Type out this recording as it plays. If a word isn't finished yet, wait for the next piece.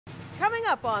Coming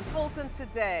up on Fulton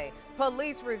Today,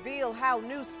 police reveal how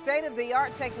new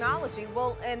state-of-the-art technology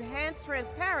will enhance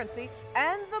transparency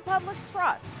and the public's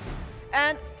trust.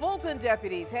 And Fulton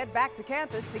deputies head back to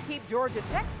campus to keep Georgia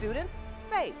Tech students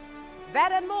safe.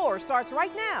 That and more starts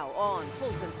right now on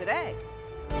Fulton Today.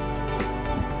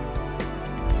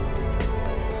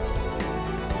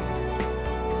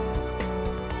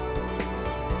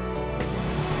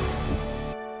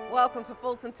 Welcome to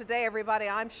Fulton Today, everybody.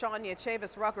 I'm Shania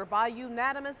Chavis-Rucker. By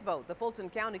unanimous vote, the Fulton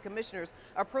County Commissioners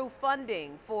approved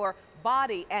funding for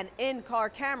body and in-car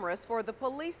cameras for the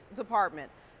police department.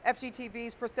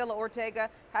 FGTV's Priscilla Ortega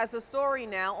has a story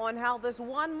now on how this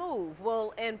one move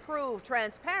will improve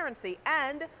transparency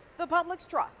and the public's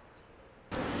trust.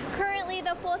 Currently,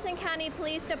 the Fulton County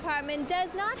Police Department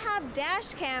does not have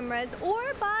dash cameras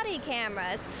or body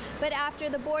cameras, but after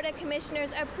the Board of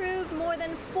Commissioners approved more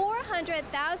than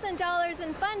 $400,000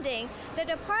 in funding, the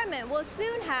department will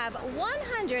soon have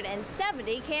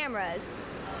 170 cameras.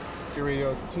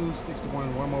 Radio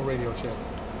 261, one more radio check.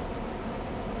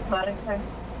 Body check.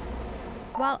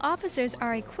 While officers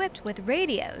are equipped with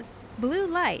radios, blue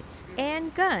lights,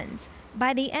 and guns,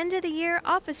 by the end of the year,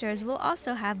 officers will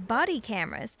also have body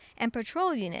cameras, and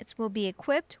patrol units will be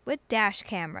equipped with dash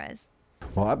cameras.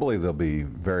 Well, I believe they'll be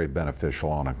very beneficial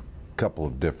on a couple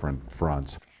of different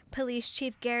fronts. Police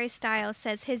Chief Gary Stiles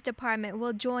says his department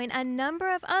will join a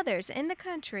number of others in the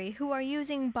country who are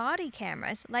using body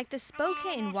cameras, like the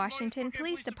Spokane, Washington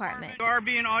Police Department. You are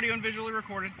being audio and visually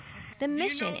recorded. The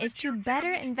mission is to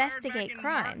better investigate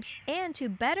crimes and to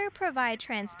better provide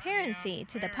transparency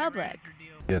to the public.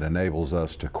 It enables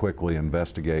us to quickly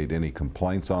investigate any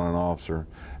complaints on an officer,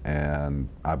 and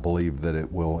I believe that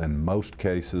it will, in most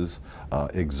cases,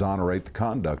 exonerate the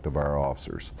conduct of our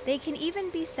officers. They can even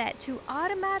be set to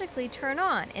automatically turn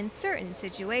on in certain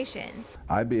situations.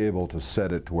 I'd be able to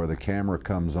set it to where the camera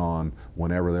comes on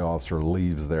whenever the officer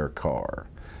leaves their car.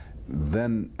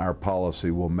 Then our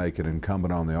policy will make it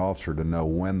incumbent on the officer to know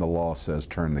when the law says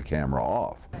turn the camera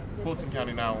off. Fulton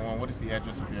County 911, what is the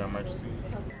address of your emergency?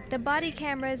 The body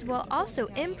cameras will also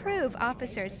improve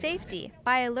officers' safety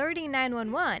by alerting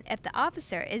 911 if the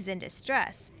officer is in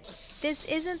distress. This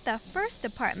isn't the first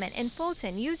department in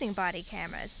Fulton using body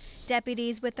cameras.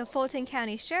 Deputies with the Fulton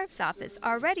County Sheriff's Office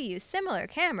already use similar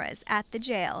cameras at the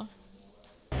jail.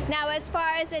 Now, as far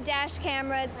as the dash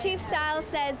cameras, Chief Stiles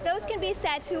says those can be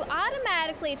set to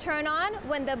automatically turn on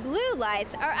when the blue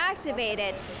lights are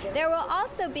activated. There will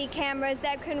also be cameras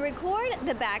that can record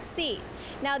the back seat.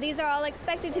 Now, these are all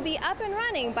expected to be up and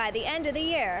running by the end of the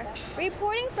year.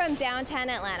 Reporting from downtown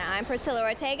Atlanta, I'm Priscilla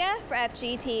Ortega for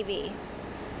FGTV.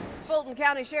 Fulton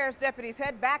County Sheriff's deputies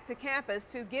head back to campus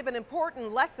to give an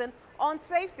important lesson on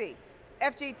safety.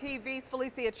 FGTV's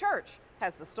Felicia Church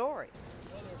has the story.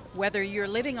 Whether you're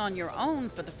living on your own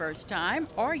for the first time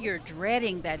or you're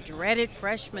dreading that dreaded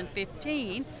freshman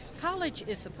 15, college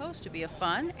is supposed to be a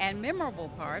fun and memorable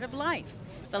part of life.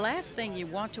 The last thing you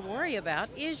want to worry about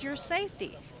is your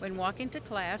safety when walking to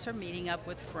class or meeting up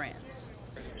with friends.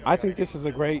 I think this is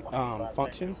a great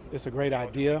function. It's a great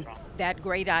idea. That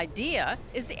great idea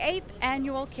is the 8th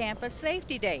annual Campus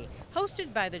Safety Day,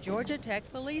 hosted by the Georgia Tech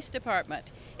Police Department.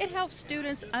 It helps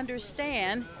students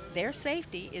understand their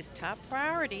safety is top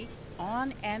priority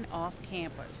on and off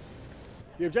campus.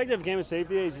 The objective of Campus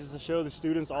Safety Day is just to show the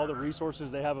students all the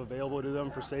resources they have available to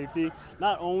them for safety.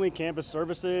 Not only campus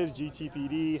services,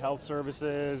 GTPD, health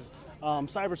services,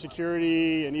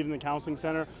 cybersecurity, and even the counseling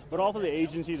center, but also the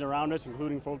agencies around us,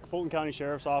 including Fulton County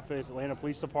Sheriff's Office, Atlanta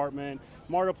Police Department,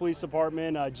 MARTA Police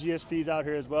Department, GSPs out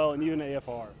here as well, and even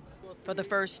AFR. For the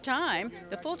first time,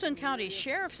 the Fulton County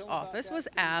Sheriff's Office was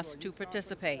asked to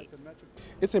participate.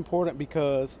 It's important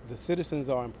because the citizens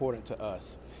are important to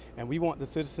us, and we want the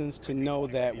citizens to know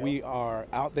that we are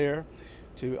out there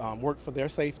to work for their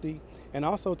safety, and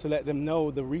also to let them know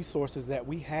the resources that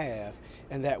we have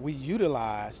and that we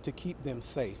utilize to keep them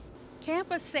safe.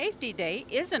 Campus Safety Day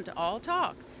isn't all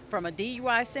talk. From a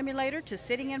DUI simulator to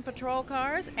sitting in patrol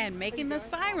cars and making the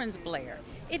sirens blare,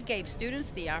 it gave students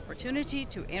the opportunity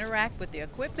to interact with the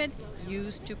equipment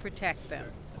used to protect them.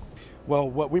 Well,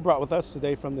 what we brought with us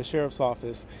today from the Sheriff's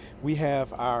Office, we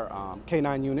have our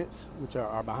K9 units, which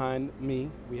are behind me.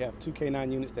 We have 2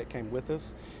 K9 units that came with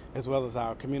us, as well as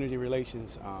our Community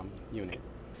Relations unit.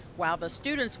 While the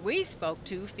students we spoke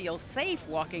to feel safe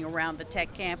walking around the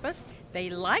Tech campus, they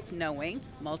like knowing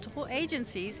multiple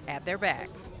agencies have their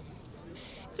backs.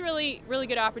 It's a really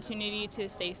good opportunity to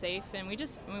stay safe, and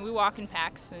we walk in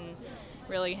packs and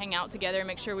really hang out together and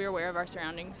make sure we're aware of our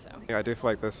surroundings. So. Yeah, I do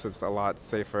feel like this is a lot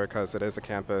safer because it is a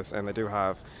campus and they do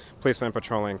have policemen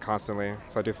patrolling constantly,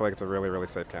 so I do feel like it's a really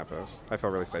safe campus. I feel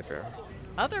really safe here.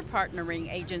 Other partnering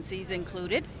agencies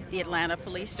included the Atlanta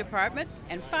Police Department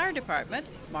and Fire Department,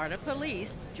 MARTA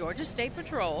Police, Georgia State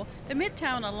Patrol, the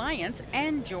Midtown Alliance,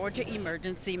 and Georgia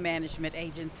Emergency Management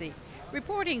Agency.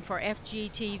 Reporting for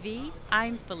FGTV,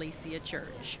 I'm Felicia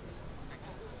Church.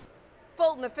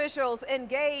 Fulton officials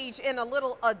engage in a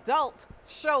little adult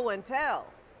show and tell.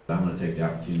 I'm going to take the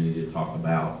opportunity to talk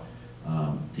about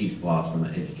T-SPLOS from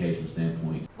an education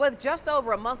standpoint. With just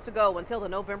over a month to go until the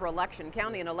November election,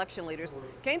 county and election leaders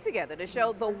came together to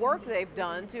show the work they've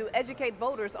done to educate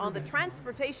voters on the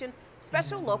transportation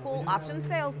special local option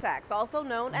sales tax, also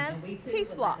known as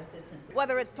T-SPLOS.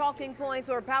 Whether it's talking points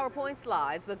or PowerPoint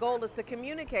slides, the goal is to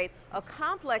communicate a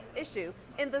complex issue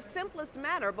in the simplest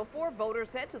manner before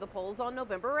voters head to the polls on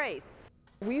November 8th.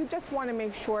 We just want to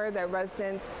make sure that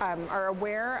residents are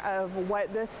aware of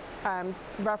what this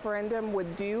referendum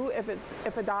would do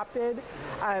if adopted.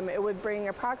 It would bring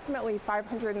approximately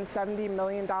 $570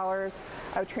 million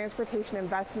of transportation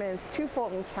investments to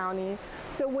Fulton County.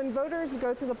 So when voters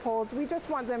go to the polls, we just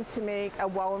want them to make a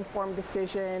well-informed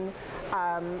decision,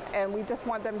 and we just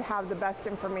want them to have the best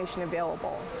information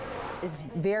available. It's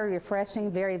very refreshing,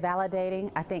 very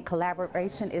validating. I think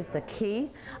collaboration is the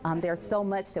key. There's so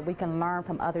much that we can learn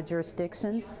from other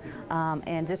jurisdictions,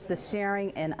 and just the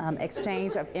sharing and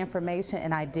exchange of information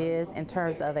and ideas in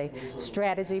terms of a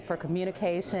strategy for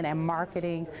communication and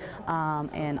marketing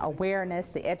and awareness.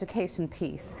 The education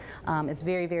piece is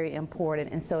very, very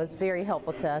important, and so it's very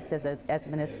helpful to us as a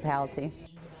municipality.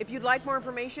 If you'd like more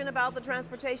information about the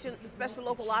transportation special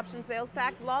local option sales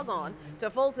tax, log on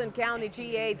to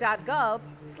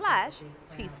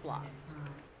fultoncountyga.gov/TSPLOS.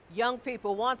 Young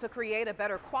people want to create a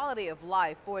better quality of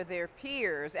life for their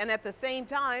peers and at the same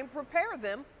time prepare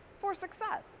them for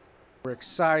success. We're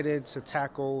excited to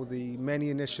tackle the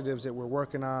many initiatives that we're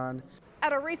working on.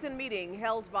 At a recent meeting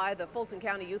held by the Fulton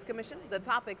County Youth Commission, the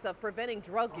topics of preventing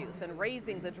drug use and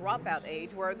raising the dropout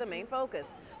age were the main focus.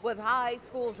 With high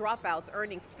school dropouts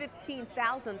earning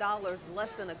 $15,000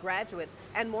 less than a graduate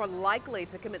and more likely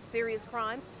to commit serious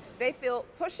crimes, they feel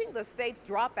pushing the state's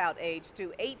dropout age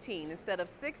to 18 instead of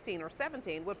 16 or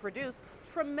 17 would produce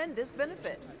tremendous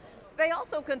benefits. They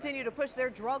also continue to push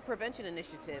their drug prevention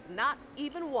initiative, Not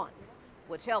Even Once,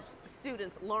 which helps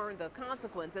students learn the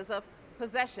consequences of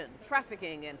possession,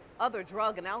 trafficking, and other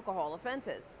drug and alcohol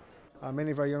offenses. Many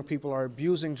of our young people are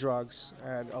abusing drugs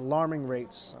at alarming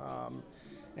rates,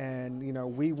 and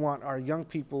we want our young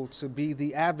people to be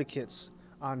the advocates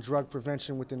on drug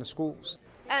prevention within the schools.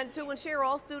 And to ensure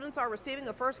all students are receiving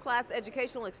a first-class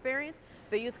educational experience,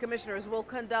 the youth commissioners will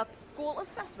conduct school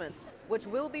assessments, which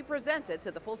will be presented to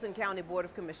the Fulton County Board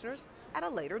of Commissioners at a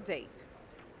later date.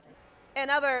 In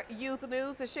other youth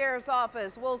news, the Sheriff's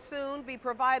Office will soon be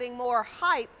providing more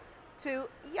hype to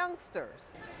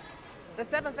youngsters. The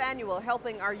 7th annual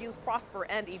Helping Our Youth Prosper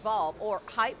and Evolve, or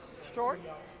HYPE short,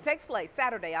 takes place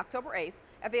Saturday, October 8th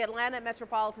at the Atlanta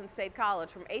Metropolitan State College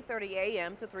from 8:30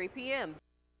 a.m. to 3 p.m.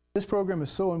 This program is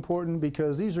so important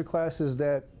because these are classes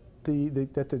that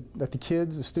the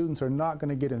kids, the students, are not going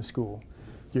to get in school.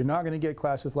 You're not going to get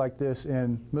classes like this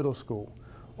in middle school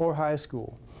or high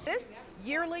school. This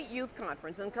yearly youth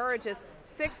conference encourages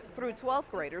 6th through 12th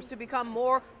graders to become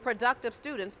more productive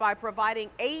students by providing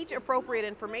age-appropriate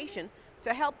information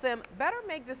to help them better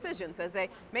make decisions as they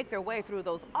make their way through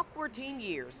those awkward teen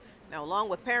years. Now, along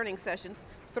with parenting sessions,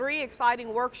 3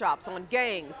 exciting workshops on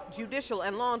gangs, judicial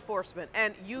and law enforcement,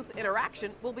 and youth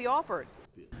interaction will be offered.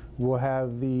 We'll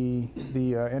have the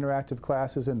interactive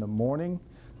classes in the morning.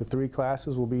 The 3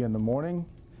 classes will be in the morning.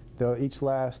 They'll each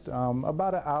last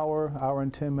about an hour, hour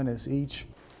and 10 minutes each.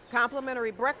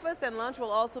 Complimentary breakfast and lunch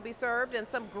will also be served, and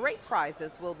some great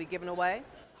prizes will be given away.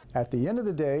 At the end of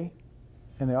the day,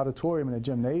 in the auditorium in the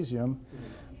gymnasium,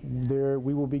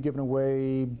 we will be giving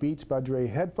away Beats by Dre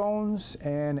headphones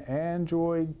and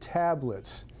Android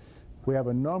tablets. We have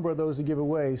a number of those to give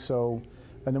away, so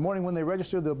in the morning when they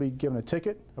register, they'll be given a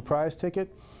ticket, a prize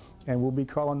ticket, and we'll be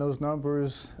calling those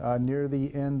numbers near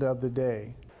the end of the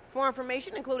day. For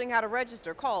information, including how to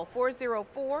register, call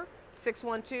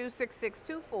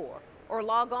 404-612-6624 or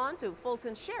log on to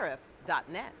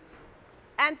fultonsheriff.net.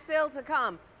 And still to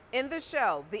come, in the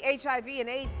show, the HIV and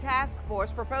AIDS Task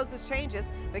Force proposes changes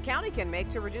the county can make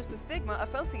to reduce the stigma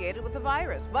associated with the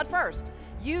virus. But first,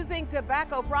 using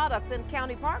tobacco products in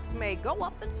county parks may go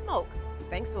up in smoke,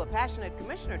 thanks to a passionate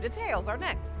commissioner. Details are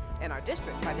next in our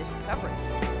district-by-district coverage.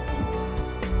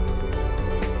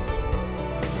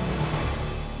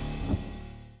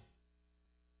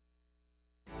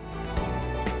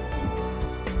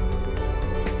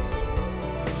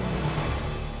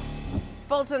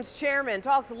 Fulton's chairman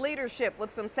talks leadership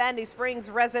with some Sandy Springs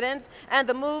residents, and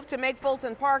the move to make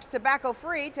Fulton parks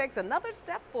tobacco-free takes another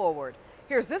step forward.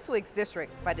 Here's this week's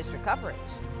District by District coverage.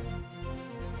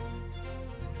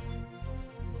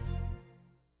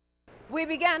 We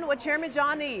begin with Chairman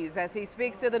John Eves as he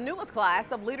speaks to the newest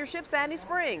class of Leadership Sandy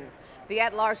Springs. The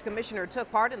at-large commissioner took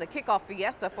part in the kickoff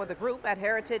fiesta for the group at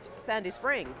Heritage Sandy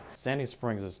Springs. Sandy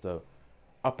Springs is the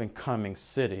up-and-coming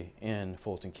city in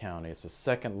Fulton County. It's the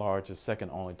second largest,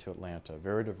 second only to Atlanta.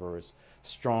 Very diverse,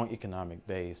 strong economic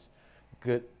base,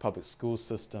 good public school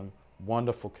system,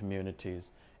 wonderful communities,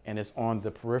 and it's on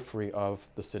the periphery of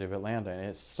the city of Atlanta, and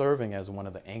it's serving as one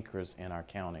of the anchors in our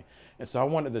county. And so I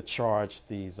wanted to charge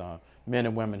these men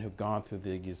and women who've gone through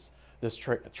this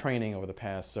training over the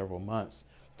past several months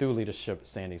through Leadership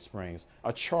Sandy Springs,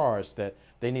 a charge that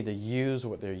they need to use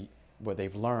what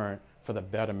they've learned for the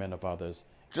betterment of others.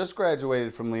 Just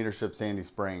graduated from Leadership Sandy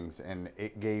Springs, and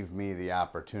it gave me the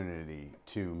opportunity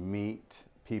to meet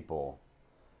people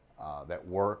that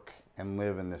work and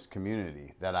live in this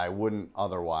community that I wouldn't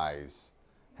otherwise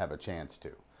have a chance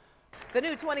to. The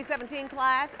new 2017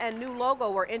 class and new logo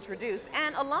were introduced,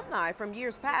 and alumni from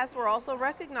years past were also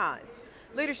recognized.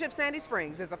 Leadership Sandy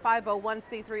Springs is a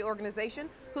 501c3 organization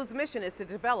whose mission is to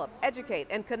develop, educate,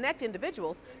 and connect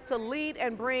individuals to lead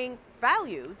and bring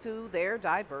value to their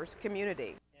diverse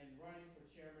community.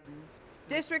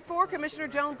 District 4 Commissioner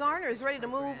Joan Garner is ready to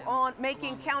move on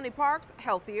making county parks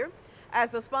healthier.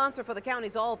 As the sponsor for the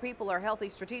county's All People Are Healthy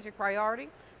strategic priority,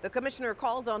 the commissioner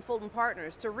called on Fulton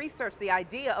partners to research the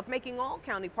idea of making all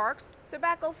county parks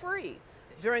tobacco-free.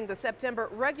 During the September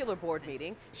regular board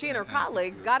meeting, she and her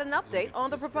colleagues got an update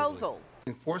on the proposal.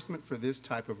 Enforcement for this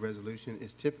type of resolution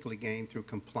is typically gained through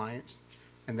compliance,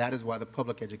 and that is why the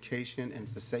public education and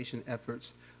cessation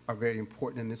efforts are very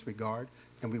important in this regard,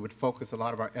 and we would focus a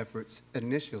lot of our efforts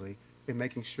initially in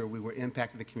making sure we were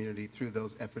impacting the community through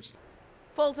those efforts.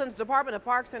 Fulton's Department of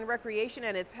Parks and Recreation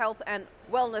and its Health and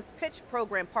Wellness Pitch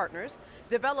Program partners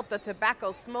developed the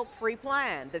Tobacco Smoke-Free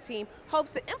Plan. The team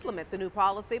hopes to implement the new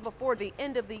policy before the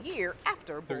end of the year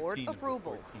after board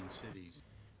approval.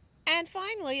 And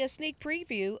finally, a sneak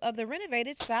preview of the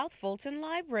renovated South Fulton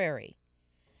Library.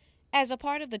 As a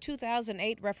part of the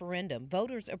 2008 referendum,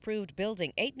 voters approved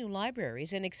building 8 new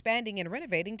libraries and expanding and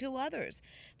renovating 2 others.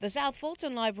 The South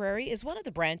Fulton Library is one of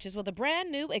the branches with a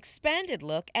brand new expanded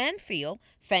look and feel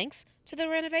thanks to the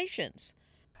renovations.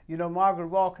 You know, Margaret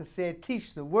Walker said,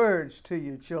 teach the words to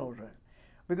your children.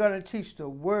 We're going to teach the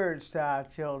words to our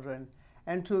children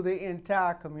and to the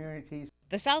entire community.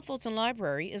 The South Fulton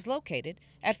Library is located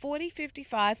at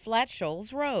 4055 Flat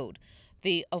Shoals Road.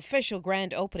 The official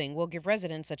grand opening will give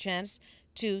residents a chance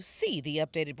to see the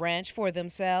updated branch for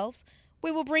themselves.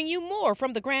 We will bring you more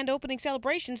from the grand opening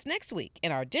celebrations next week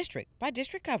in our District by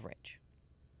District coverage.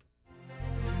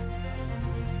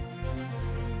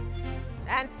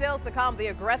 And still to come, the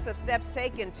aggressive steps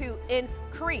taken to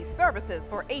increase services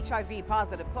for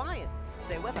HIV-positive clients.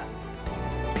 Stay with us.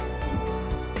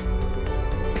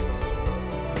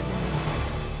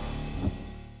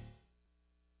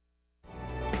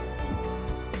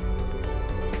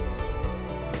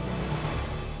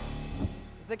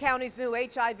 The county's new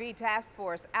HIV task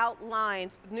force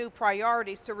outlines new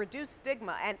priorities to reduce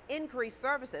stigma and increase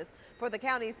services for the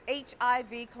county's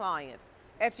HIV clients.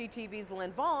 FGTV's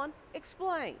Lynn Vaughn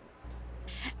explains.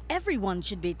 Everyone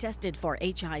should be tested for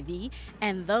HIV,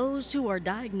 and those who are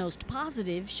diagnosed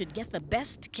positive should get the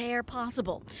best care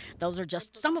possible. Those are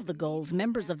just some of the goals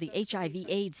members of the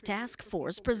HIV/AIDS task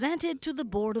force presented to the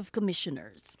Board of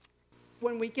Commissioners.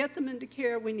 When we get them into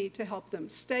care, we need to help them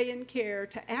stay in care,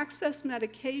 to access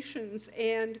medications,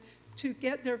 and to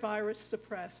get their virus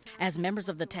suppressed. As members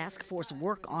of the task force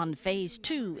work on phase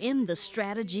 2 in the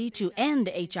strategy to end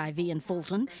HIV in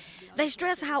Fulton, they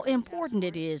stress how important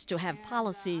it is to have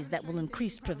policies that will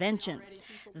increase prevention.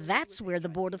 That's where the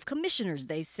Board of Commissioners,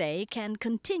 they say, can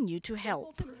continue to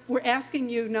help. We're asking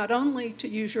you not only to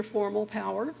use your formal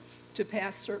power to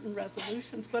pass certain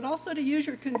resolutions, but also to use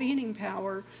your convening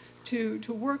power to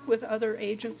work with other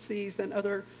agencies and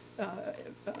other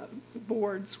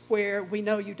boards where we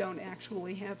know you don't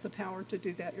actually have the power to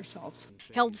do that yourselves.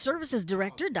 Health Services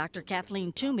Director Dr.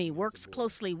 Kathleen Toomey works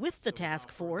closely with the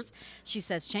task force. She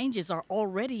says changes are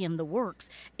already in the works,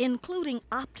 including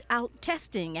opt-out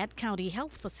testing at county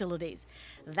health facilities.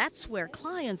 That's where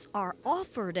clients are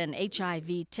offered an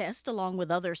HIV test along with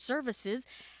other services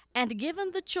and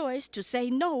given the choice to say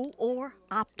no or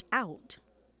opt out.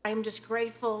 I'm just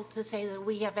grateful to say that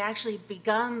we have actually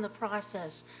begun the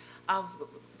process of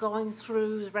going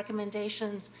through the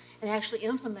recommendations and actually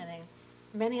implementing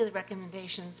many of the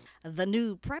recommendations. The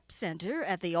new PrEP Center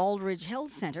at the Aldridge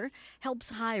Health Center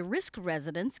helps high-risk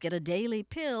residents get a daily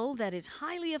pill that is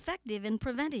highly effective in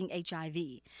preventing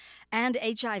HIV. And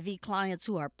HIV clients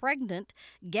who are pregnant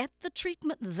get the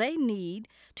treatment they need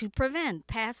to prevent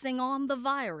passing on the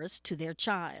virus to their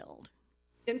child.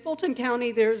 In Fulton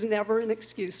County, there's never an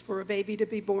excuse for a baby to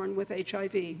be born with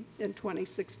HIV in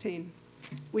 2016.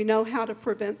 We know how to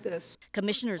prevent this.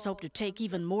 Commissioners hope to take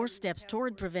even more steps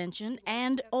toward prevention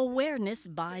and awareness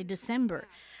by December,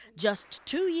 just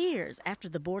 2 years after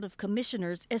the Board of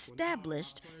Commissioners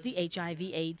established the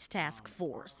HIV/AIDS Task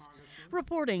Force.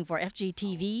 Reporting for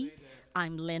FGTV,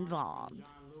 I'm Lynn Vaughn.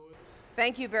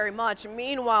 Thank you very much.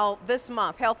 Meanwhile, this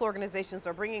month, health organizations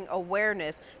are bringing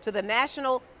awareness to the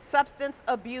National Substance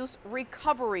Abuse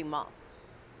Recovery Month.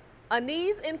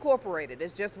 Anise Incorporated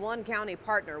is just one county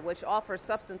partner which offers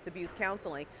substance abuse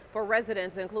counseling for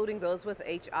residents, including those with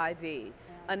HIV.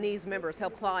 Anise members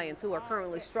help clients who are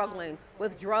currently struggling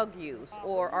with drug use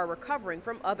or are recovering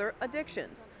from other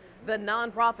addictions. The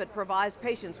nonprofit provides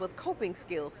patients with coping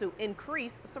skills to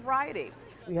increase sobriety.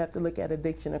 We have to look at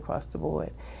addiction across the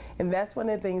board. And that's one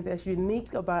of the things that's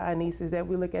unique about Anise is that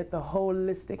we look at the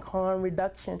holistic harm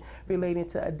reduction related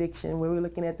to addiction, where we're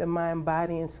looking at the mind,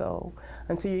 body, and soul,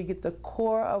 until you get the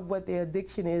core of what their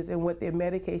addiction is and what their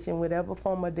medication, whatever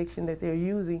form of addiction that they're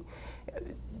using,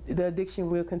 the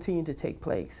addiction will continue to take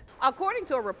place. According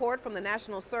to a report from the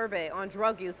National Survey on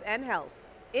Drug Use and Health,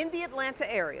 in the Atlanta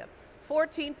area,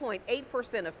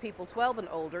 14.8% of people 12 and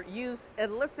older used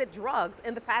illicit drugs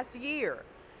in the past year.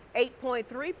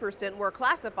 8.3% were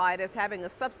classified as having a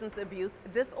substance abuse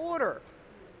disorder.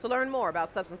 To learn more about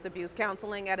substance abuse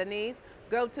counseling at Anise,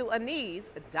 go to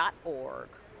anise.org.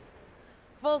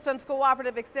 Fulton's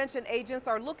cooperative extension agents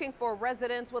are looking for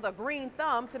residents with a green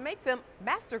thumb to make them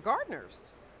master gardeners.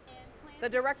 The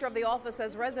director of the office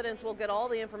says residents will get all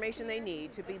the information they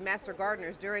need to be master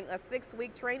gardeners during a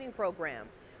 6-week training program.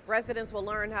 Residents will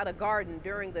learn how to garden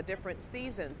during the different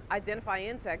seasons, identify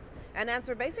insects, and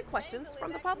answer basic questions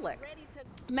from the public.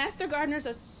 Master gardeners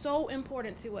are so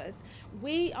important to us.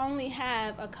 We only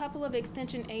have a couple of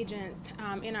extension agents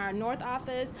in our North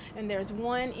office, and there's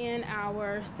one in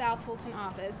our South Fulton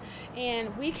office.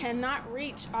 And we cannot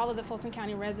reach all of the Fulton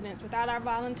County residents. Without our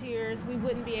volunteers, we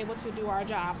wouldn't be able to do our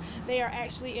job. They are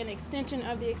actually an extension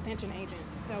of the extension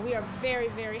agents. So we are very,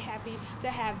 very happy to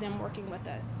have them working with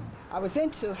us. I was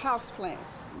into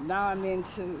houseplants. Now I'm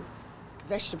into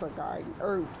vegetable garden,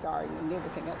 herb garden, and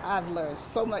everything. And I've learned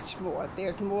so much more.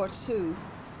 There's more to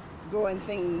growing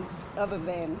things other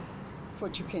than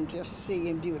what you can just see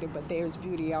in beauty, but there's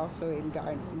beauty also in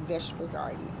gardening, vegetable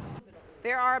gardening.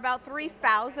 There are about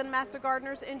 3,000 master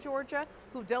gardeners in Georgia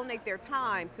who donate their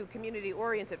time to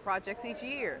community-oriented projects each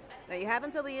year. Now you have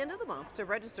until the end of the month to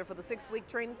register for the 6-week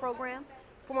training program.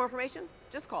 For more information,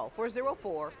 just call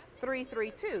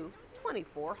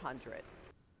 404-332-2400.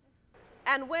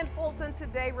 And when Fulton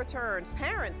Today returns,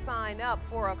 parents sign up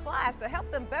for a class to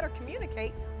help them better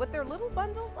communicate with their little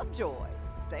bundles of joy.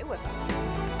 Stay with us.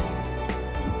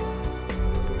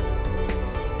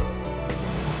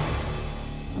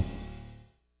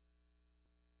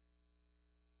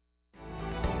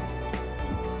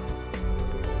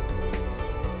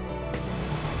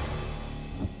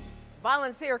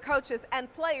 Volunteer coaches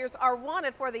and players are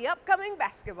wanted for the upcoming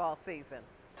basketball season.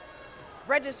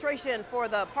 Registration for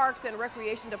the Parks and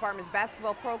Recreation Department's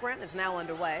basketball program is now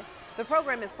underway. The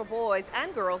program is for boys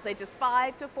and girls ages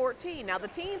 5 to 14. Now, the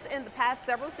teams in the past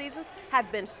several seasons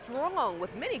have been strong,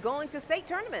 with many going to state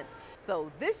tournaments.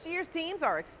 So this year's teams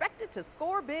are expected to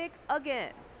score big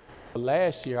again.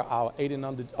 Last year, our 8 and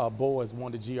under boys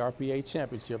won the GRPA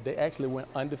championship. They actually went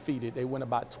undefeated. They went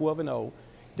about 12-0.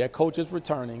 Their coach is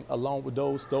returning along with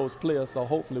those players, so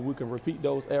hopefully we can repeat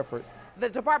those efforts. The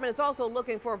department is also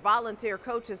looking for volunteer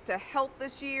coaches to help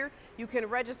this year. You can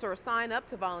register or sign up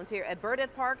to volunteer at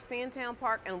Burdett Park, Sandtown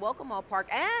Park, and Welcome Park,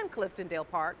 and Cliftondale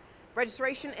Park.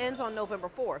 Registration ends on November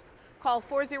 4th. Call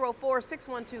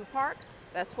 404-612-PARK.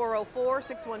 That's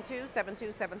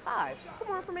 404-612-7275 for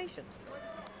more information.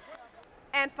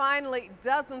 And finally,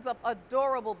 dozens of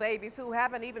adorable babies who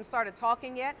haven't even started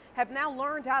talking yet have now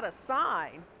learned how to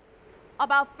sign.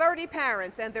 About 30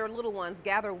 parents and their little ones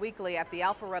gather weekly at the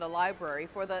Alpharetta Library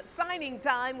for the Signing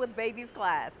Time with Babies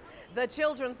class. The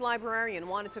children's librarian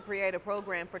wanted to create a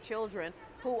program for children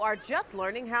who are just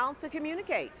learning how to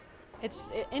communicate.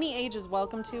 Any age is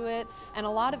welcome to it, and a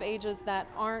lot of ages that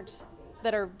are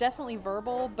definitely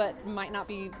verbal but might not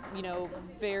be,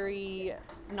 very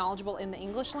knowledgeable in the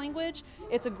English language.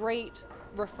 It's a great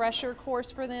refresher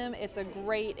course for them. It's a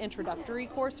great introductory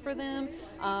course for them.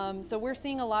 So we're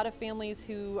seeing a lot of families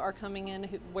who are coming in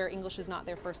where English is not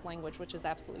their first language, which is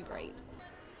absolutely great.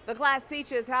 The class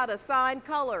teaches how to sign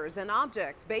colors and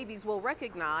objects babies will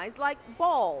recognize, like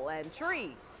ball and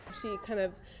tree. She kind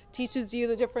of teaches you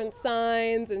the different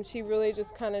signs, and she really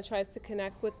just kind of tries to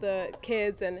connect with the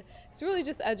kids, and it's really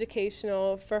just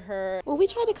educational for her. Well, we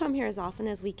try to come here as often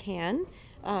as we can.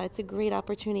 It's a great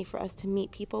opportunity for us to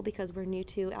meet people because we're new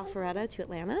to Alpharetta, to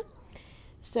Atlanta.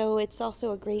 So it's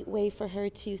also a great way for her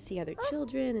to see other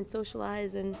children and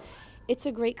socialize, and it's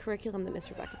a great curriculum that Miss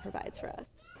Rebecca provides for us.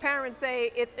 Parents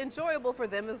say it's enjoyable for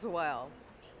them as well.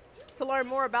 To learn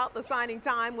more about the signing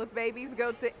time with babies,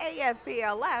 go to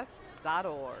afpls.org.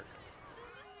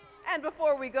 And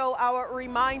before we go, our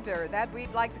reminder that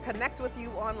we'd like to connect with you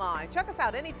online. Check us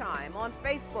out anytime on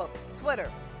Facebook,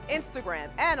 Twitter, Instagram,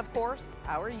 and of course,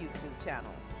 our YouTube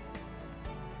channel.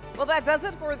 Well, that does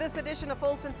it for this edition of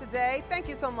Fulton Today. Thank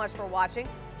you so much for watching.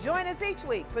 Join us each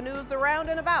week for news around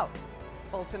and about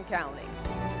Fulton County.